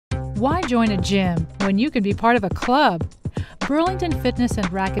Why join a gym when you can be part of a club? Burlington Fitness and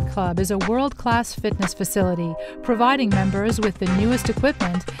Racquet Club is a world-class fitness facility providing members with the newest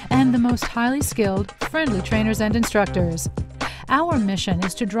equipment and the most highly skilled, friendly trainers and instructors. Our mission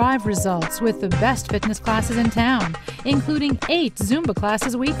is to drive results with the best fitness classes in town, including 8 Zumba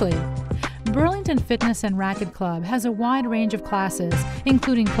classes weekly. Burlington Fitness and Racquet Club has a wide range of classes,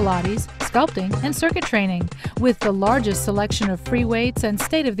 including Pilates, sculpting, and circuit training, with the largest selection of free weights and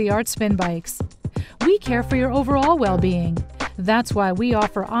state-of-the-art spin bikes. We care for your overall well-being. That's why we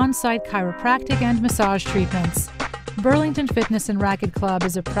offer on-site chiropractic and massage treatments. Burlington Fitness and Racquet Club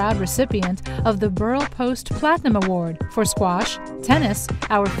is a proud recipient of the Burl Post Platinum Award for squash, tennis,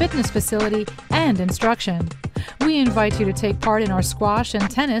 our fitness facility, and instruction. We invite you to take part in our squash and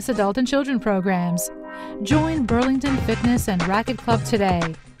tennis adult and children programs. Join Burlington Fitness and Racquet Club today.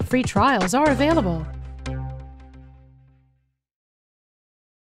 Free trials are available.